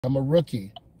I'm a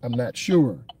rookie. I'm not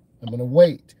sure. I'm going to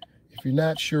wait. If you're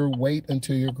not sure, wait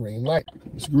until your green light.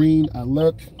 It's green. I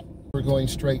look. We're going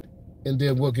straight, and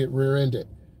then we'll get rear-ended.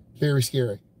 Very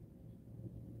scary.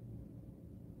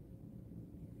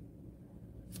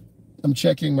 I'm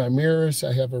checking my mirrors.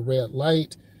 I have a red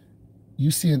light.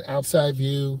 You see an outside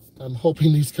view. I'm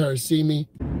hoping these cars see me.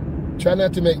 Try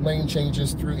not to make lane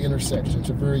changes through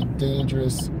intersections. A very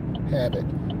dangerous habit.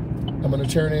 I'm going to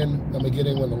turn in. I'm going to get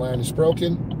in when the line is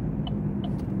broken.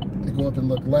 I go up and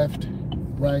look left,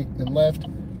 right, and left.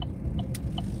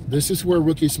 This is where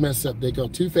rookies mess up. They go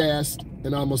too fast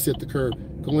and almost hit the curb.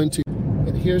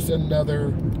 And here's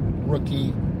another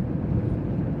rookie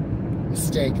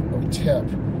mistake or tip.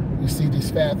 You see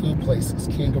these fast food places,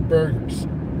 King of Burgers,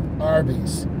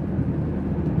 Arby's,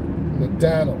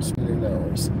 McDonald's,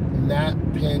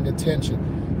 not paying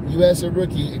attention. You as a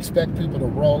rookie expect people to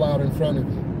roll out in front of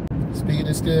you. Speed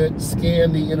is good,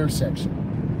 scan the intersection.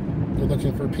 You're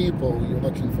looking for people, you're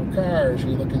looking for cars,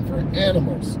 you're looking for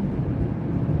animals.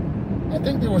 I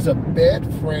think there was a bed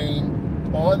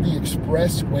frame on the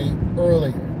expressway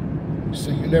earlier,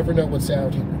 so you never know what's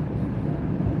out here.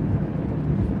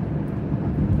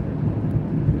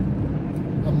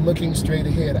 I'm looking straight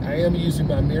ahead. I am using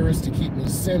my mirrors to keep me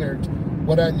centered.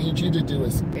 What I need you to do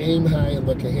is aim high and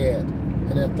look ahead.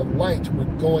 And at the light, we're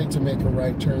going to make a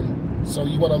right turn. So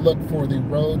you want to look for the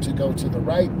road to go to the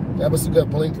right. That was a good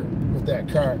blinker with that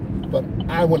car, but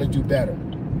I want to do better.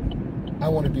 I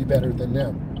want to be better than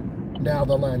them. Now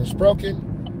the line is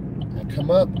broken. I come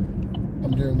up.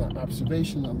 I'm doing my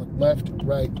observation. I look left,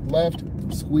 right, left,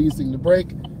 squeezing the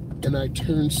brake, and I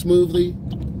turn smoothly.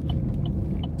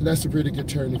 And that's a pretty good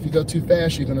turn. If you go too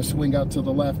fast, you're going to swing out to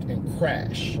the left and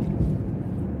crash.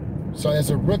 So as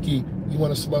a rookie, you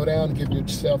want to slow down and give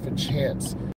yourself a chance.